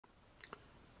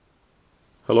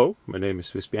Hello, my name is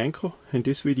Swiss Bianco. In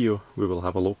this video we will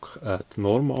have a look at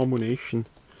norma ammunition.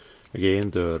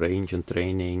 Again, the range and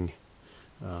training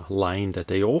line that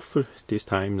they offer. This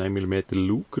time 9mm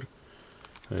Luger.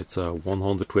 It's a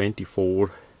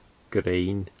 124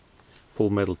 grain full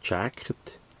metal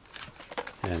jacket,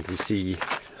 and we see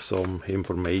some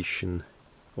information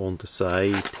on the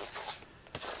side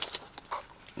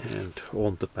and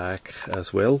on the back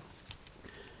as well.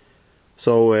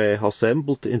 So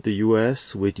assembled in the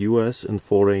US with US and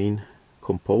foreign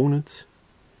components.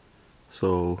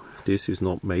 So this is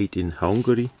not made in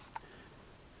Hungary,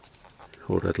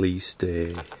 or at least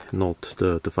not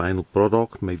the final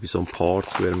product. Maybe some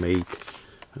parts were made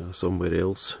somewhere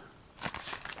else.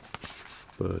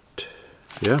 But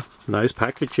yeah, nice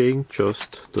packaging,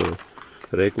 just the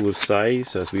regular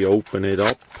size. As we open it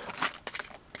up,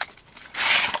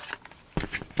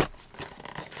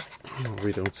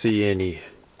 we don't see any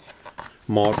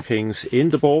markings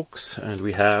in the box, and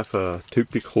we have a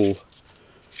typical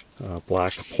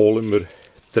black polymer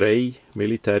tray,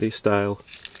 military style.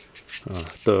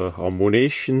 The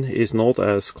ammunition is not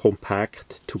as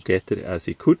compact together as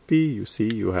it could be. You see,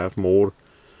 you have more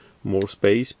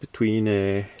space between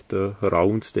the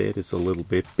rounds there. It's a little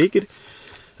bit bigger,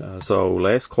 so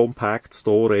less compact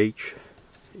storage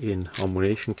in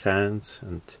ammunition cans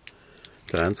and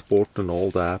transport and all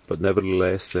that, but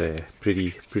nevertheless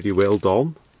pretty well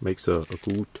done. Makes a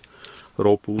good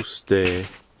robust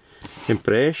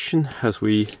impression. As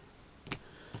we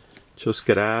just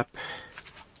grab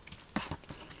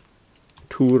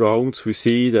 2 rounds, we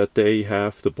see that they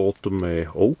have the bottom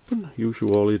open.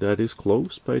 Usually that is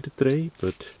closed by the tray,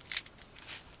 but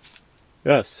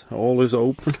yes, all is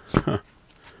open.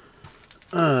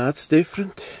 That's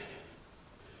different.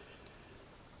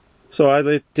 So I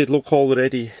did look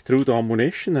already through the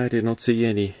ammunition. I did not see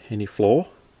any flaw.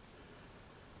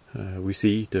 We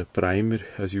see the primer,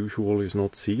 as usual, is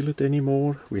not sealed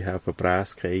anymore. We have a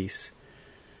brass case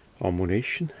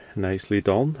ammunition, nicely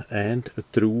done, and a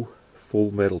true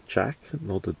full metal jacket,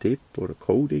 not a dip or a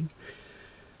coating.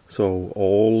 So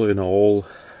all in all,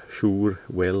 sure,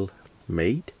 well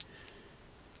made.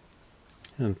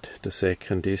 And the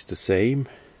second is the same.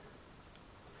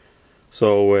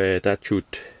 So that should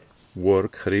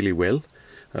work really well,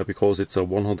 because it's a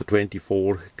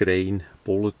 124 grain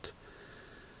bullet.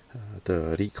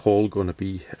 The recoil gonna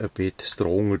be a bit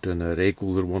stronger than a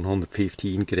regular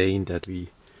 115 grain that we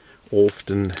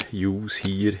often use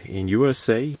here in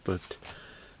USA, but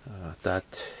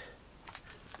that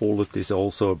bullet is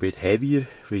also a bit heavier,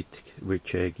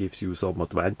 which gives you some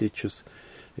advantages.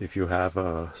 If you have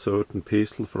a certain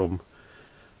pistol from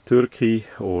Turkey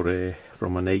or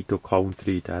from a NATO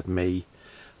country that may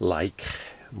like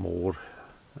more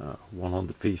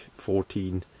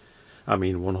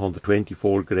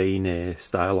 124 grain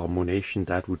style ammunition,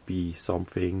 that would be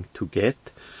something to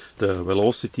get. The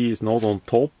velocity is not on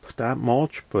top that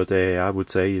much, but I would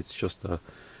say it's just a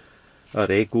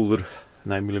regular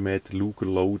 9mm Luger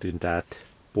load in that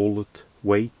bullet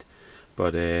weight,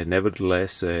 but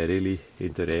nevertheless really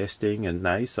interesting and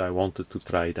nice. I wanted to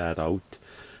try that out.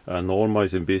 Norma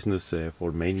is in business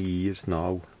for many years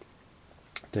now.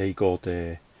 They got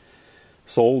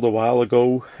sold a while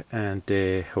ago, and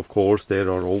of course there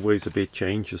are always a bit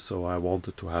changes, so I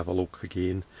wanted to have a look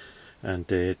again and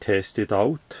test it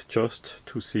out just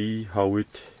to see how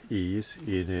it is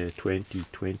in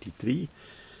 2023,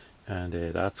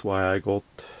 and that's why I got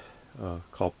a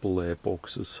couple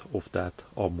boxes of that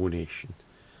ammunition.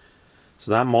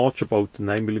 So that much about the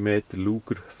 9mm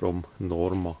Luger from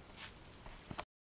Norma.